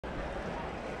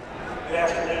Good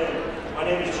afternoon. My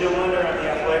name is Jim Linder. I'm the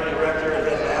athletic director and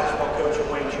head basketball coach at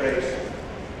Wayne Trace.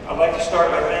 I'd like to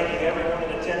start by thanking everyone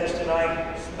in attendance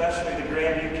tonight, especially the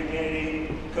Grandview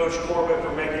community, Coach Corbett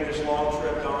for making this long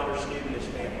trip to honor Steve and his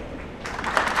family.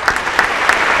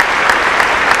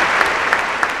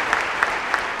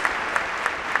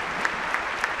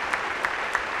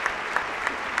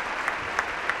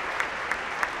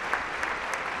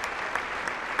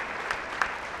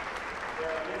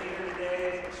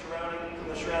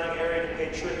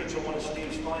 Tribute to one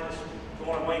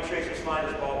of Wayne Trace's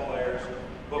finest ball players,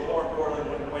 but more importantly,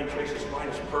 one of Wayne Trace's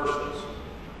finest persons.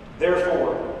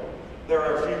 Therefore, there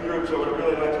are a few groups I would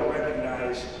really like to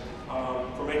recognize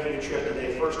for making the trip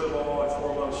today. First of all and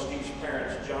foremost, Steve's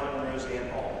parents, John and Roseanne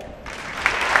Hall.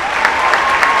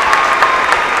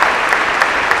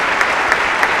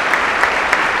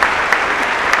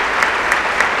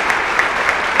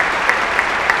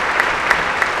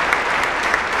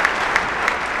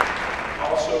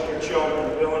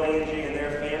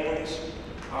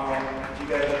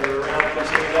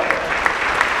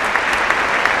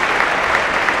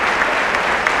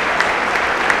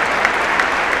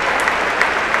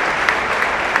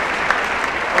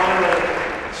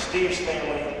 Steve's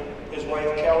family, his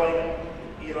wife Kelly,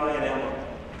 Eli, and Emma.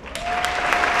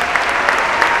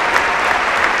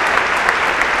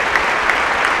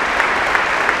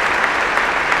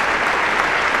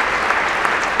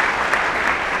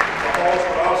 The Halls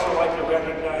would also like to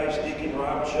recognize Deacon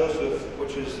Rob Joseph,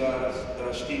 which is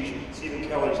Stephen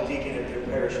Kelly's deacon at their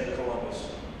parish in Columbus.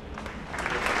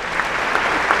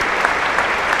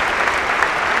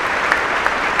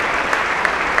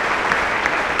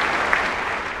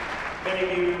 Many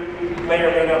of you may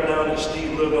or may not know that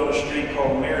Steve lived on a street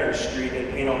called Marin Street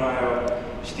in Payne, Ohio.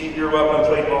 Steve grew up and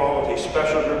played ball with a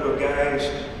special group of guys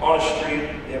on a street.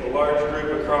 They have a large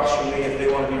group across from me if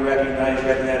they want to be recognized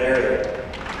right in that area.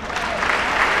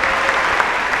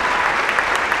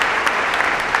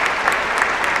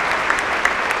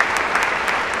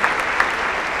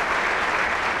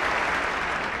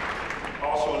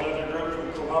 Also another group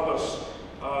from Columbus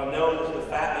known as the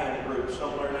Fat Man Group,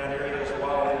 somewhere in that area as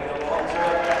well. They made a long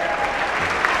trip.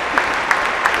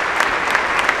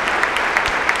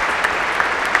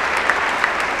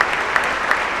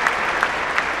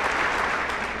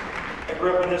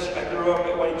 I grew up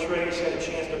at Wayne Trace, had a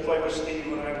chance to play with Steve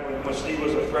when Steve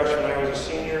was a freshman, I was a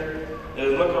senior.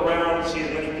 And look around and see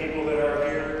as many people that are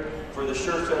here for the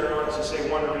shirts that are on us to say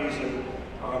one reason.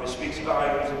 It speaks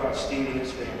volumes about Steve and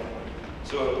his family.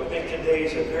 So I think today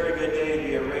is a very good day to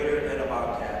be a Raider and a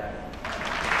Bobcat.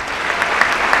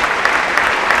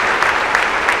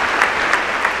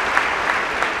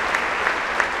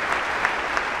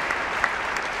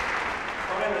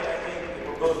 Finally, I think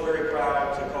we're both very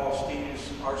proud to call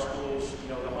our schools,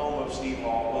 the home of Steve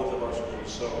Hall, both of our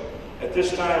schools. So at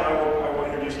this time, I will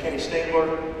introduce Kenny Stabler.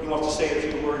 He wants to say a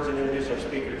few words and introduce our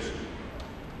speakers.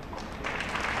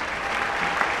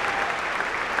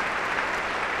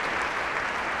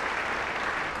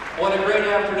 What a great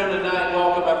afternoon tonight.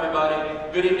 Welcome,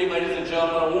 everybody. Good evening, ladies and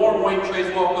gentlemen. A warm Wayne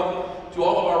Trace welcome to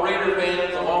all of our Raider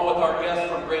fans, along with our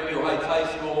guests from Grandview Heights High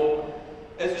School.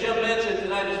 As Jim mentioned,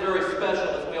 tonight is very special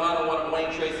as we honor one of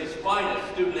Wayne Trace's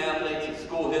finest student athletes in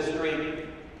school history,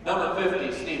 number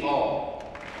 50, Steve Hall.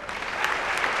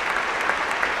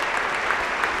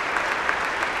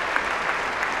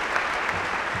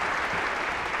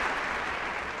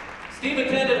 Steve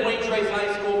attended Wayne Trace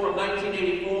High School from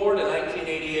 1984 to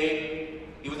 1988.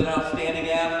 He was an outstanding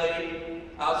athlete,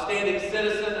 outstanding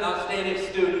citizen, outstanding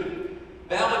student,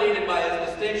 validated by his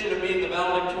distinction of being the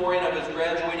valedictorian of his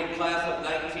graduating class of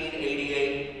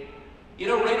 1988.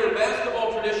 Raider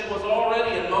basketball tradition was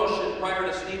already in motion prior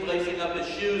to Steve lacing up his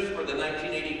shoes for the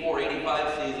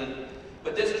 1984-85 season,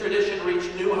 but this tradition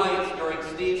reached new heights during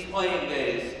Steve's playing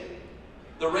days.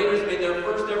 The Raiders made their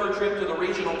first ever trip to the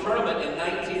regional tournament in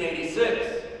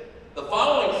 1986. The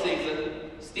following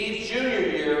season, Steve's junior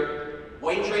year,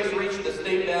 Wayne Trace reached the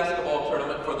state basketball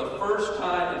tournament for the first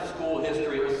time in school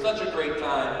history. It was such a great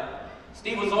time.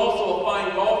 Steve was also a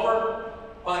fine golfer,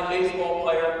 fine baseball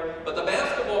player, but the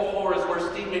basketball floor is where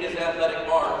Steve made his athletic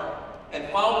mark. And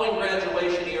following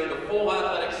graduation, he earned a full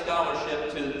athletic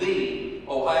scholarship to the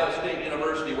Ohio State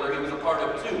University, where he was a part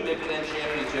of 2 Big Ten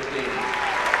championship games.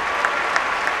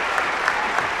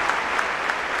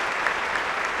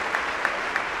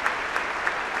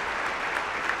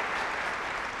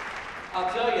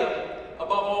 I'll tell you,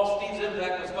 above all, Steve's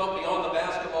impact was felt beyond the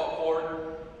basketball court.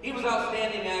 He was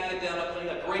outstanding academically,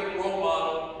 a great role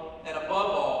model, and above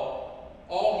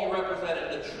all he represented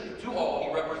the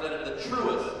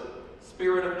truest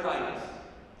spirit of kindness.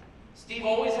 Steve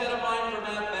always had a mind for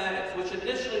mathematics, which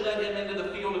initially led him into the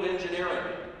field of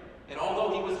engineering. And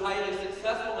although he was highly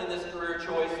successful in this career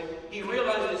choice, he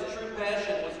realized his true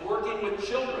passion was working with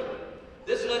children.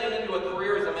 This led him into a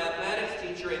career as a mathematics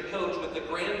teacher and coach with the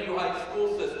Grandview Heights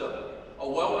school system, a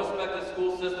well-respected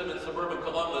school system in suburban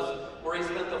Columbus, where he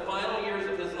spent the final years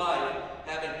of his life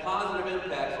having positive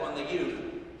impacts on the youth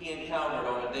he encountered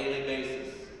on a daily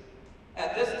basis.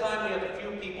 At this time, we have a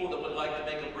few people that would like to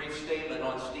make a brief statement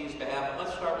on Steve's behalf. And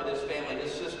let's start with his family.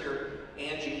 His sister,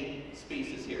 Angie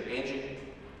Spees, is here. Angie?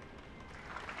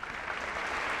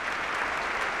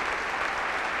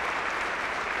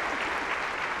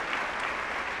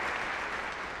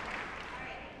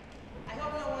 I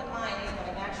hope no one minds, but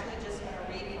I'm actually just going to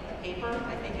read from the paper.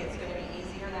 I think it's going to be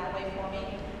easier that way for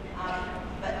me.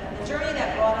 But the journey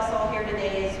that brought us all here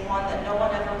today is one that no one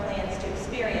ever plans to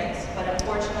experience, but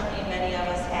unfortunately many of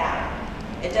us have.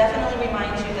 It definitely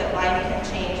reminds you that life can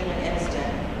change in an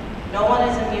instant. No one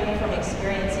is immune from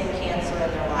experiencing cancer in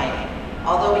their life.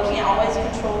 Although we can't always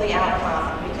control the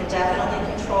outcome, we can definitely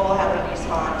control how we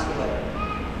respond to it.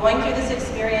 Going through this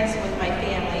experience with my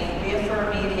family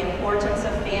reaffirmed me the importance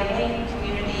of family,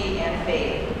 community, and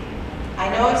faith. I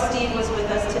know if Steve was with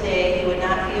us today, he would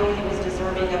not feel he was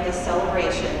deserving of this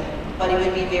celebration, but he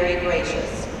would be very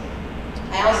gracious.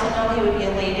 I also know he would be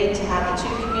elated to have the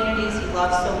two communities he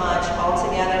loved so much all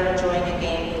together enjoying a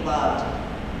game he loved.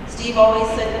 Steve always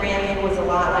said Grandview was a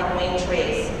lot like Wayne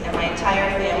Trace, and my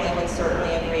entire family would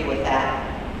certainly agree with that.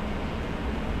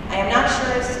 I am not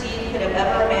sure if Steve could have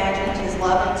ever imagined his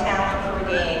love and talent for a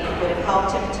game would have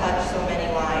helped him touch so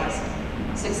many lives.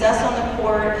 Success on the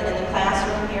court and in the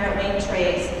classroom here at Wayne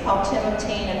Trace helped him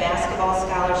obtain a basketball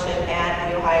scholarship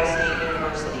at The Ohio State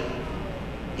University.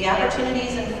 The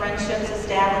opportunities and friendships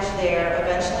established there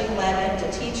eventually led him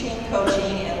to teaching,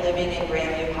 coaching, and living in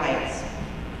Grandview Heights.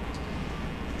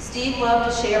 Steve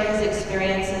loved to share his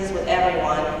experiences with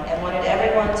everyone and wanted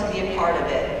everyone to be a part of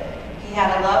it. He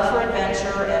had a love for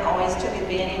adventure and always took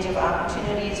advantage of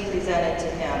opportunities presented to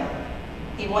him.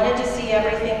 He wanted to see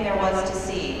everything there was to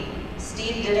see.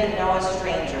 Steve didn't know a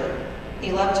stranger.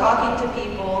 He loved talking to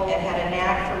people and had a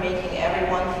knack for making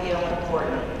everyone feel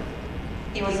important.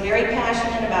 He was very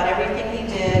passionate about everything he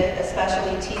did,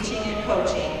 especially teaching and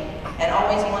coaching, and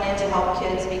always wanted to help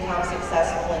kids become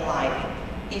successful in life.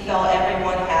 He felt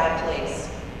everyone had a place.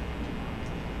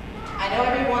 I know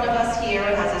every one of us here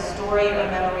has a story or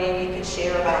memory we could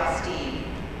share about Steve.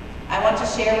 I want to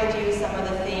share with you some of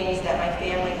the things that my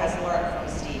family has learned from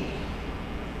Steve.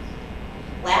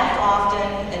 Laugh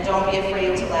often, and don't be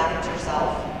afraid to laugh at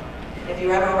yourself. If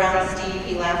you're ever around Steve,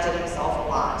 he laughed at himself a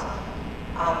lot.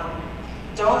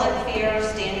 Don't let fear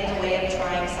stand in the way of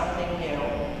trying something new.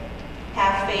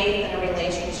 Have faith in a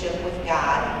relationship with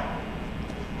God.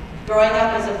 Growing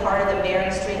up as a part of the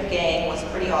Marion Street gang was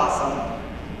pretty awesome.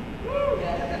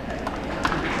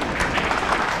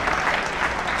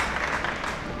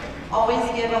 Always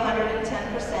give 110%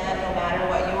 no matter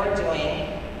what you are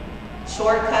doing.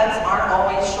 Shortcuts aren't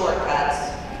always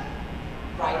shortcuts.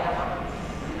 Right, Emma?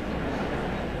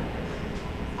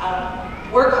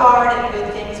 Work hard and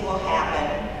good things will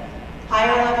happen.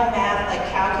 Higher level math like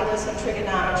calculus and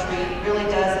trigonometry really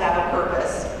does have a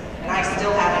purpose, and I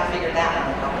still haven't figured that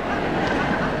one out.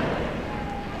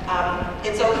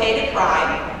 It's okay to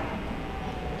cry.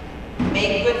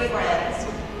 Make good friends.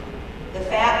 The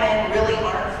fat men really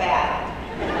aren't fat.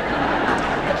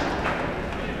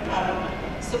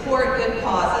 Support good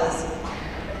causes.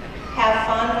 Have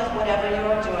fun with whatever you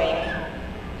are doing.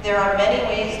 There are many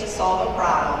ways to solve a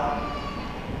problem.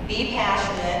 Be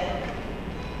passionate.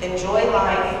 Enjoy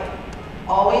life.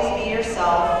 Always be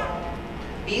yourself.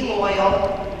 Be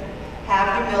loyal.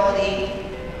 Have humility.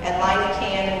 And life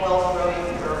can and will throw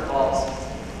you curveballs.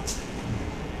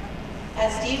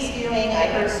 At Steve's viewing, I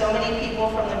heard so many people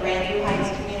from the Grandview Heights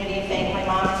community thank my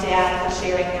mom and dad for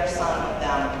sharing their son with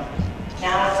them.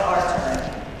 Now it's our turn.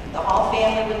 The Hall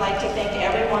family would like to thank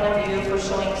every one of you for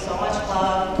showing so much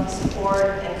love, support,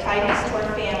 and kindness toward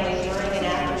family during and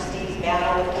after Steve's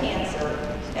battle with cancer,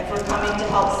 and for coming to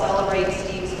help celebrate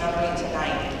Steve's memory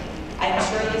tonight. I am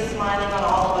sure he is smiling on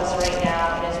all of us right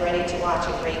now and is ready to watch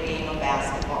a great game of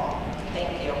basketball.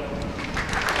 Thank you.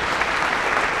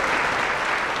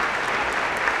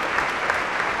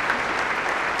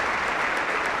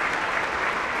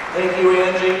 Thank you,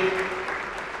 Angie.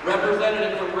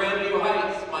 Representative from Grandview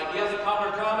Heights, my guest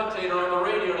color commentator on the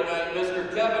radio tonight, Mr.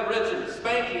 Kevin Richards.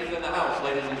 Spanky is in the house,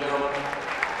 ladies and gentlemen.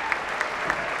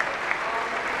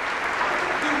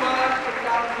 Do mind for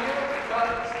down here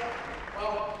because,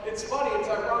 well, it's funny, it's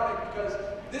ironic because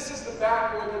this is the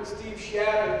backboard that Steve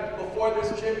shattered before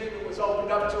this gym even was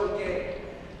opened up to a game.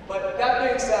 But that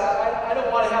being said, I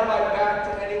don't want to have my back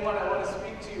to anyone. I want to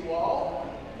speak to you all.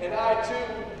 And I, too,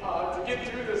 to get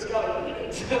through this, got to read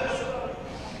it.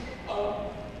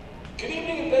 Good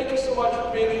evening, and thank you so much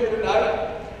for being here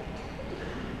tonight.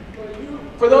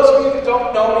 For those of you that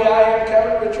don't know me, I am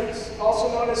Kevin Richards, also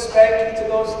known as Spanky to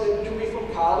those that knew me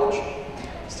from college.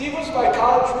 Steve was my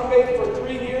college roommate for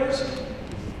 3 years,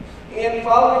 and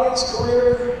following his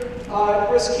career at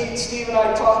Bristol, Steve and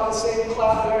I taught in the same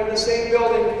class, in the same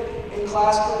building, in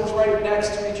classrooms right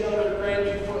next to each other at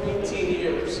Grandview for 18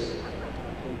 years.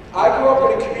 I grew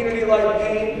up in a community like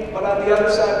Maine, but on the other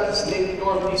side of the state,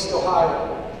 Northeast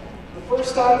Ohio. The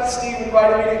first time that Steve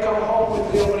invited me to come home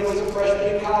with him when he was a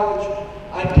freshman in college,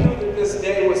 I knew that this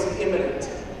day was imminent.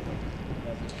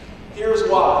 Here's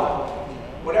why.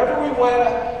 Wherever we went,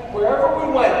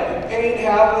 in Payne,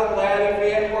 Haviland, Laddie,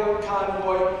 Van Wert,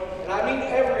 Convoy, and I mean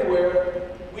everywhere,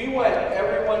 we went,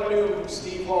 everyone knew who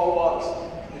Steve Hall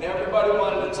was, and everybody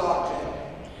wanted to talk to him.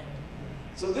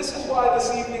 So this is why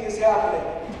this evening is happening.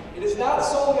 It is not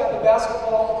solely on the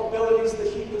basketball abilities that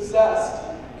he possessed,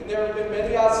 and there have been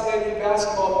many outstanding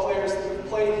basketball players that have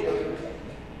played here.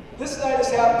 This night is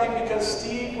happening because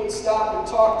Steve would stop and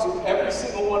talk to every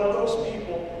single one of those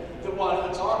people that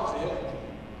wanted to talk to him.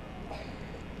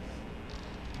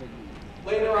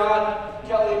 Later on,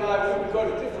 Kelly and I, we would go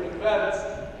to different events.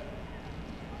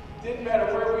 Didn't matter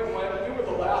where we went, we were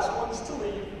the last ones to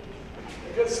leave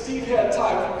because Steve had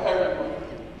time for everyone.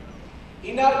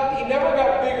 He never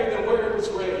got bigger than where he was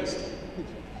raised.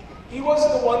 He was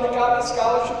the one that got the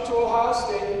scholarship to Ohio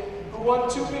State, who won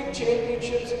 2 big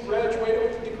championships and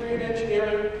graduated with a degree in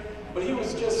engineering, but he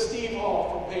was just Steve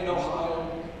Hall from Payne,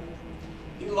 Ohio.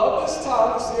 He loved this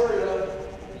town, this area,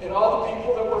 and all the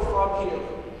people that were from here.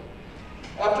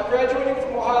 After graduating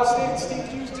from Ohio State,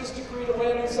 Steve used his degree to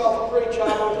land himself a great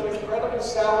job with an incredible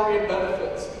salary and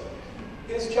benefits.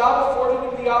 His job afforded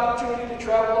him the opportunity to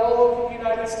travel all over the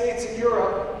United States and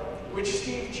Europe, which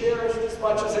Steve cherished as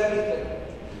much as anything.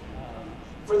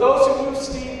 For those who knew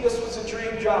Steve, this was a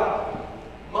dream job.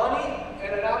 Money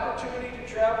and an opportunity to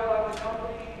travel on the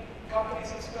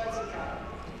company's expense account.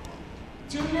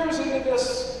 2 years into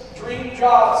this dream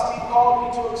job, Steve called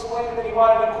me to explain that he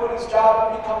wanted to quit his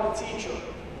job and become a teacher.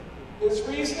 His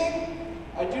reasoning?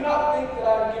 I do not think that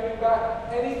I'm giving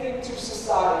back anything to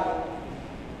society.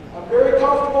 I'm very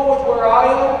comfortable with where I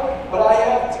am, but I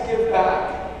have to give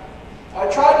back. I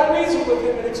tried to reason with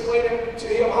him and explain to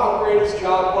him how great his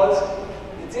job was.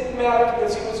 It didn't matter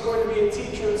because he was going to be a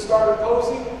teacher and start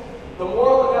imposing the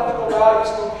moral and ethical values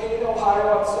from Payne,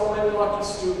 Ohio on so many lucky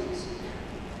students.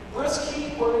 Bristol,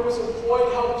 where he was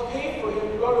employed, helped pay for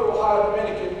him to go to Ohio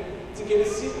Dominican to get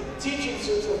his teaching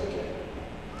certificate.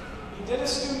 He did his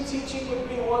student teaching with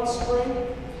me one spring,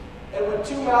 and when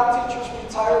 2 math teachers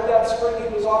retired that spring,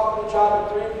 he was offered a job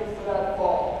at Grandview for that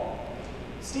fall.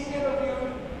 Steve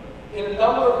interviewed in a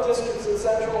number of districts in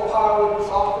central Ohio and was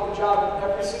offered a job in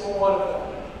every single one of them.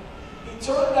 He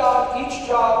turned down each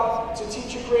job to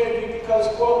teach at Grandview because,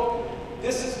 quote,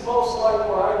 this is most like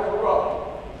where I grew up.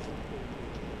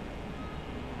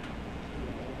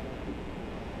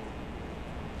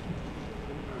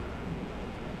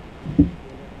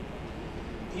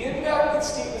 The impact that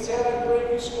Steve has had on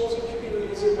Grandview schools and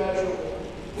community is immeasurable.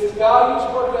 His values,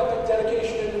 work ethic,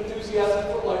 dedication, and enthusiasm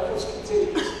for life was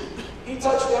contagious. He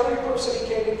touched every person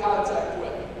he came in contact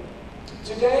with.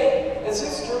 Today, as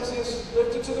his jersey is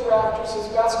lifted to the rafters, his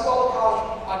basketball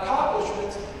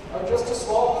accomplishments are just a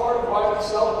small part of why we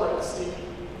celebrate Steve.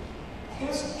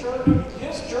 His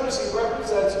jersey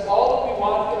represents all that we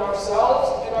want in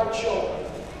ourselves and our children.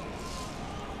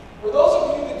 For those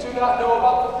of you that do not know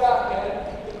about the Fat Man,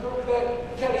 the group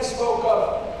that Kenny spoke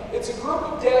of, it's a group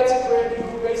of dads at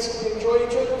Grandview who basically enjoy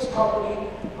each other's company,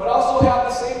 but also have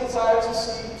the same desires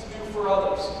as Steve to do for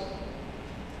others.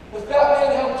 The Fat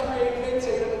Man helped create and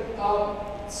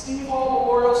maintain Steve Hall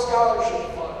Memorial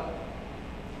Scholarship Fund.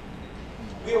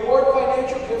 We award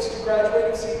financial gifts to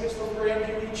graduating seniors from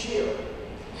Grandview each year.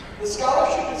 The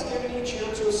scholarship is given each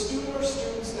year to a student or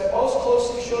students that most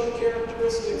closely show the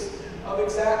characteristics of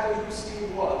exactly who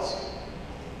Steve was.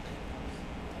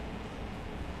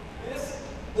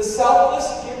 The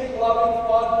selfless, giving, loving,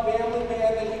 fun, family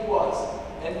man that he was.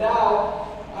 And now,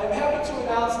 I'm happy to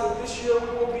announce that this year we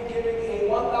will be giving a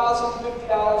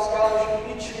 $1,050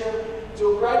 scholarship each year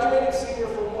to a graduating senior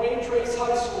from Wayne Trace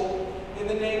High School in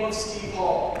the name of Steve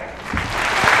Hall.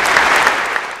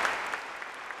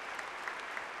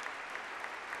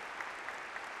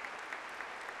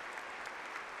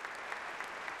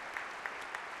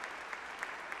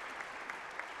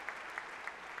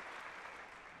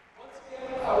 Once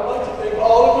again, I would like to thank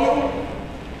all of you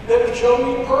that have shown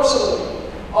me personally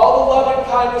all the love and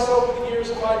kindness over the years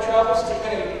of my travels to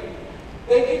Maine.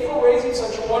 Thank you for raising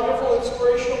such a wonderful,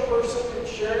 inspirational person and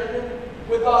sharing him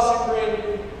with us in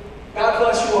Grandview. God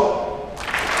bless you all.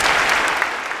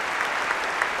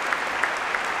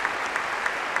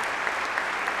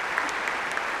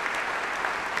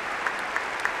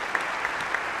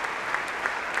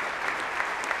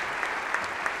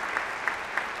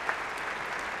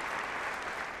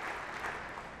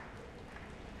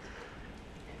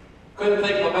 Couldn't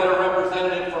think of a better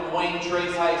representative from Wayne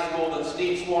Trace High School than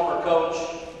Steve's former coach,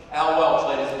 Al Welch,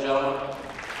 ladies and gentlemen.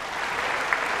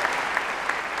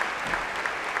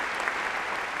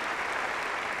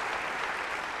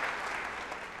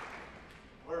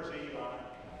 Where's Eli?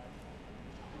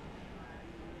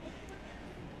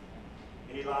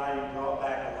 Eli, you brought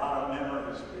back a lot of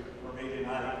memories for me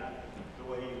tonight.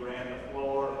 The way you ran the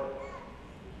floor.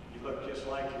 You look just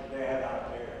like your dad out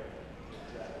there.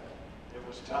 It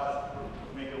was tough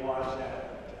for me to watch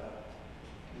that, but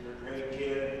you were a great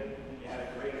kid, and you had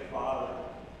a great father.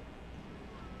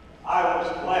 I was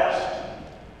blessed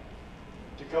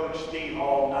to coach Steve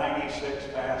Hall 96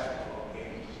 basketball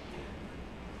games.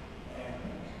 And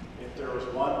if there was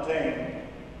one thing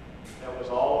that was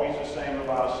always the same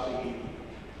about Steve,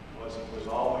 was he was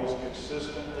always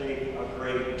consistently a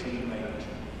great teammate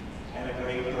and a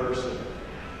great person.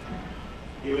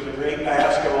 He was a great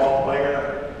basketball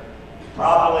player.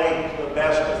 Probably the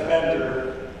best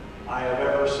defender I have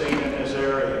ever seen in this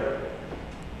area.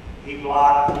 He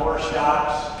blocked more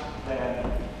shots than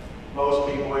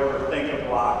most people ever think of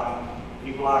blocking.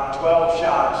 He blocked 12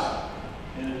 shots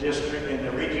in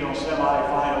the regional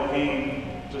semifinal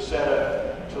game to set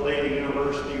a Toledo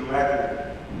University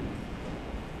record.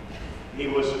 He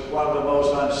was one of the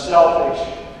most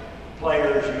unselfish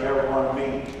players you ever want to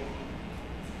meet.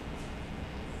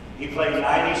 He played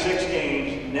 96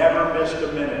 games, never missed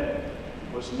a minute,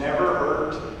 was never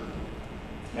hurt,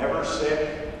 never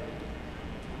sick,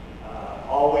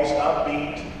 always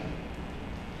upbeat.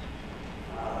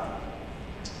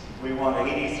 We won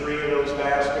 83 of those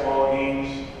basketball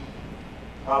games.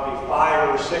 Probably 5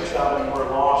 or 6 of them were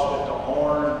lost at the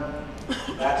Horn.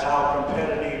 That's how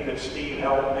competitive that Steve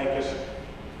helped make us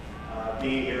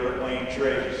be here at Wayne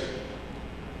Trace.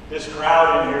 This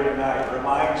crowd in here tonight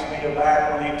reminds me of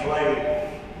back when he played.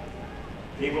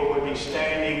 People would be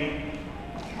standing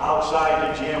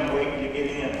outside the gym waiting to get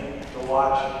in to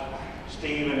watch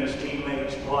Steve and his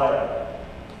teammates play.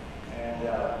 And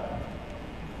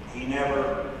he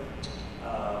never,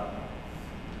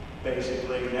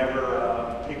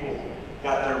 people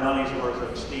got their money's worth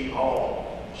when Steve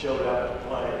Hall showed up to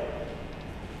play.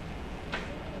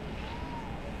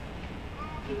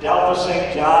 The Delta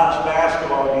St. John's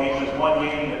basketball game is one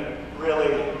game that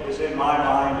really is in my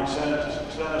mind. It sent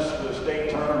us to the state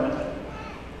tournament.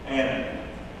 And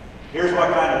here's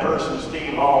what kind of person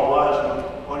Steve Hall was.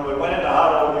 When we went into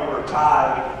huddle, we were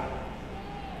tied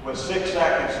with 6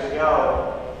 seconds to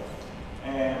go.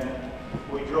 And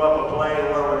we drew up a play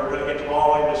where we were going to get the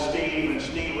ball into Steve, and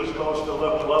Steve was supposed to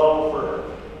look low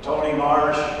for Tony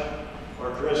Marsh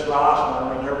or Chris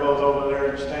Rossman, and they're both over there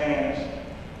in the stands.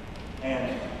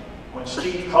 And when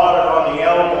Steve caught it on the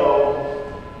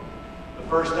elbow, the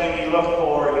first thing he looked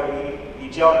for, he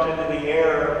jumped into the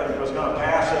air and was going to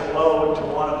pass it low to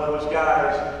one of those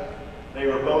guys. They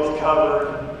were both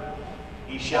covered.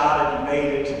 He shot it and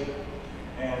made it,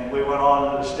 and we went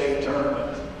on to the state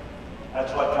tournament.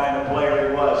 That's what kind of player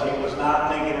he was. He was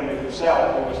not thinking of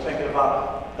himself. He was thinking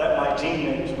about letting my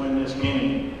teammates win this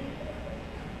game.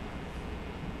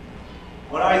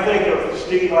 When I think of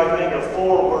Steve, I think of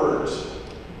 4 words: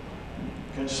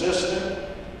 consistent,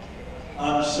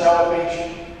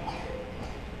 unselfish,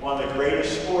 one of the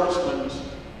greatest sportsmen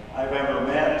I've ever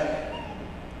met,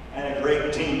 and a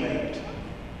great teammate.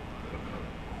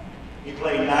 He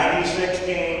played 96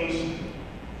 games,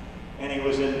 and he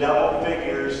was in double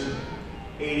figures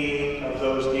 88 of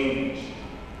those games.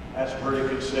 That's pretty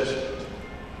consistent.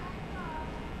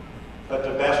 But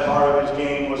the best part of his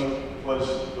game was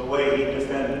the way he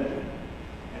defended.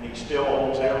 And he still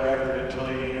holds that record at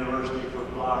Toledo University for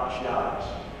blocked shots.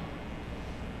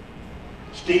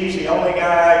 Steve's the only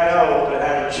guy I know that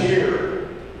had a cheer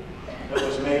that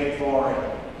was made for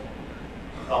him.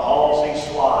 The Halsey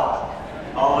Swat.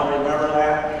 All I remember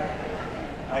that?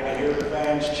 I could hear the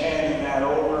fans chanting that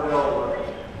over and over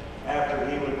after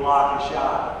he would block a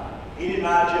shot. He did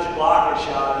not just block a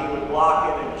shot, he would block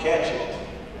it and catch it.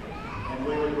 And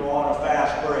we would go on a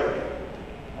fast break.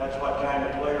 That's what kind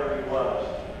of player he was.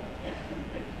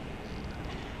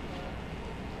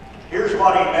 Here's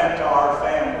what he meant to our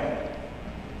family.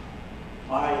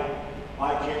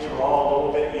 My kids were all a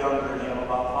little bit younger than him,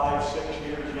 about 5, 6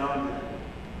 years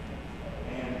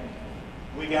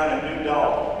got a new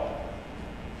dog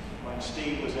when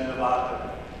Steve was in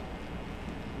about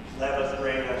the 11th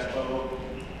grade, I suppose.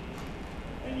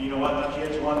 And you know what the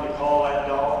kids wanted to call that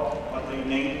dog? What they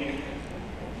named him?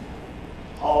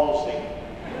 Halsey.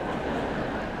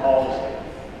 Halsey.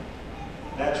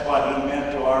 That's what he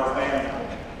meant to our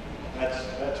family.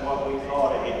 That's what we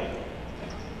thought of him.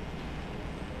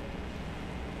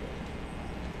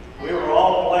 We were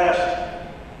all blessed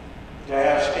to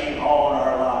have Steve Hall in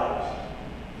our lives.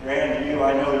 Grandview,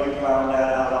 I know you found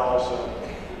that out also.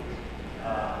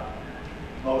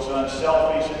 Most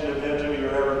unselfish individual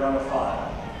you're ever going to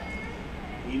find.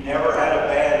 He never had a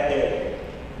bad day.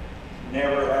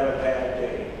 Never had a bad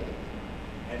day.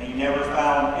 And he never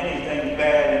found anything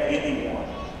bad in anyone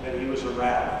that he was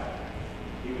around.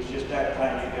 He was just that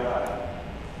kind of guy.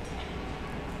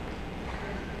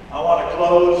 I want to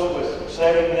close with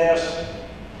saying this.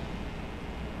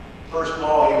 First of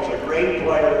all, he was a great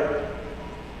player,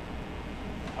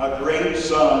 a great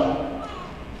son,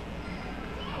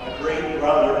 a great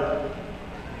brother,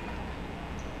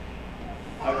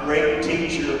 a great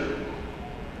teacher,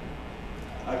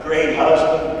 a great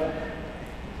husband,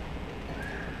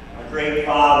 a great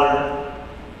father,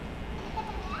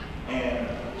 and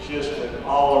just an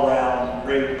all-around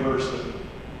great person.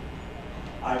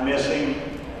 I miss him,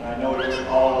 and I know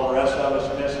all the rest of us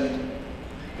miss him,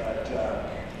 but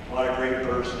what a great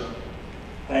person.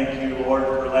 Thank you, Lord,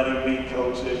 for letting me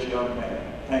coach this young man.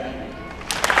 Thank you.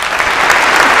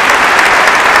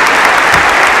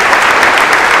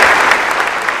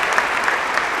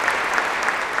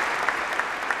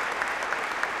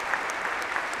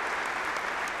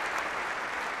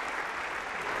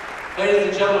 Ladies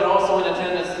and gentlemen, also in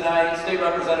attendance tonight, State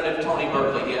Representative Tony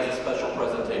Berkeley. He has a special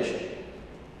presentation.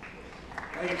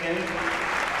 Thank you, Kenny.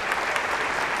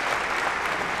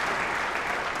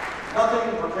 Nothing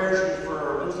prepares you for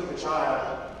losing a child,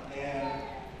 and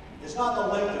it's not the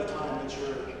length of time that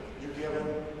you're given.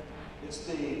 It's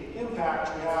the impact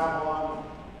you have on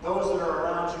those that are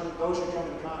around you, those you come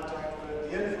in contact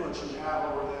with, the influence you have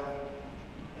over them.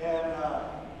 And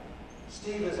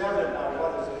Steve is evident by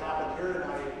what has happened here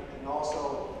tonight, and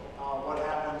also what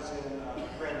happens in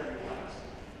Grandview Heights.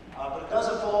 But it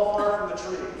doesn't fall far from the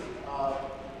tree.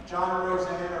 John and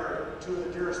Roseanne are two of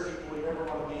the dearest people we ever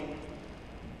want to meet.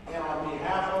 And on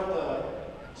behalf of the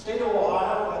state of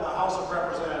Ohio and the House of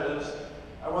Representatives,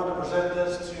 I want to present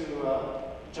this to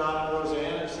John and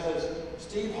Roseanne. It says,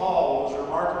 Steve Hall was a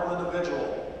remarkable individual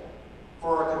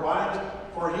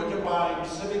for he combined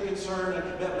civic concern and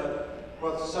commitment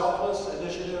with selfless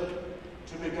initiative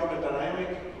to become a dynamic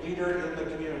leader in the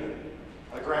community.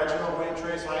 A graduate of Wayne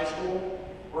Trace High School,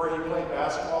 where he played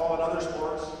basketball and other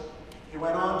sports. He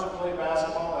went on to play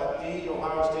basketball at the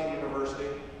Ohio State University,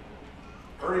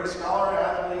 earning scholar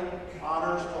athlete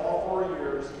honors for all 4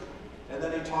 years, and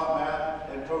then he taught math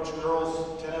and coached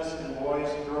girls tennis and boys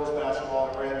and girls basketball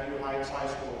at Grandview Heights High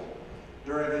School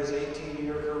during his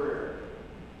 18-year career.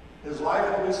 His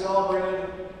life will be celebrated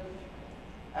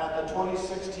at the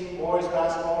 2016 boys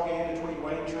basketball game between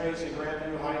Wayne Trace and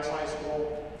Grandview Heights High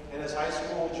School, and his high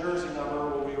school jersey number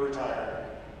will be retired.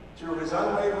 Through his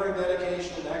unwavering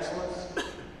dedication and excellence,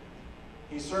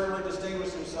 he certainly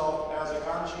distinguished himself as a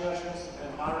conscientious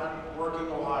and hard-working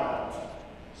Ohioan.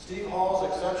 Steve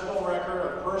Hall's exceptional record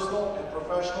of personal and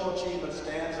professional achievement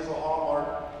stands as a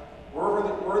hallmark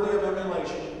worthy of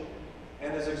emulation,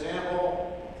 and his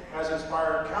example has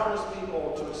inspired countless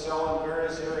people to excel in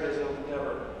various areas of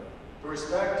endeavor. The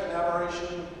respect and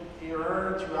admiration he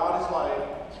earned throughout his life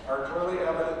are clearly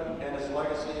evident, and his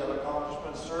legacy of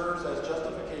accomplishment serves as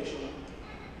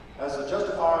a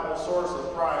justifiable source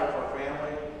of pride for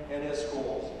family and his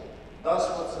schools. Thus,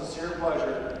 with sincere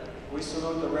pleasure, we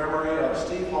salute the memory of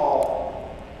Steve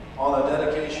Hall on the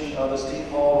dedication of the Steve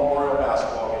Hall Memorial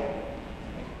Basketball Game.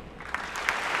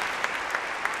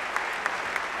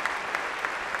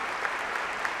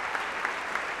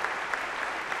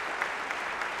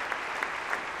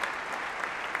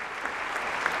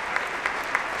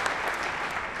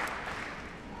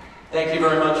 Thank you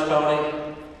very much, Tony.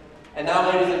 And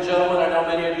now, ladies and gentlemen, I know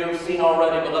many of you have seen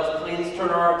already, but let's please turn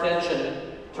our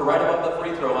attention to right above the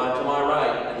free throw line to my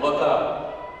right and look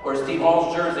up, where Steve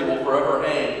Hall's jersey will forever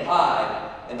hang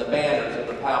high in the banners of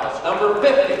the Palace. Number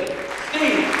 50,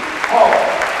 Steve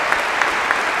Hall.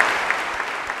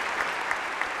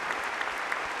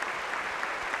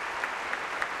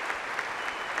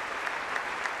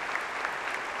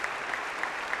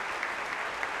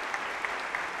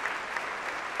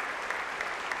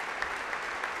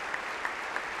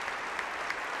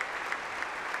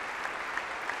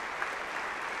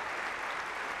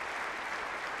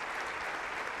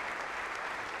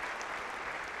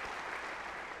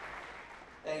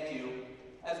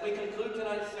 As we conclude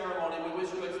tonight's ceremony, we wish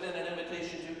to extend an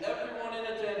invitation to everyone in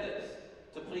attendance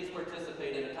to please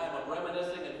participate in a time of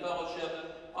reminiscing and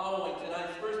fellowship following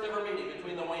tonight's first ever meeting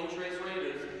between the Wayne Trace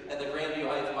Raiders and the Grandview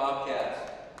Heights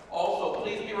Bobcats. Also,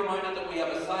 please be reminded that we have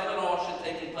a silent auction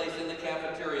taking place in the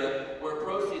cafeteria where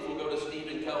proceeds will go to Steve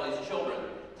and Kelly's children.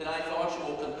 Tonight's auction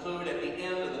will conclude at the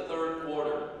end of the third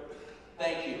quarter.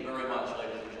 Thank you very much,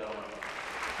 ladies and gentlemen.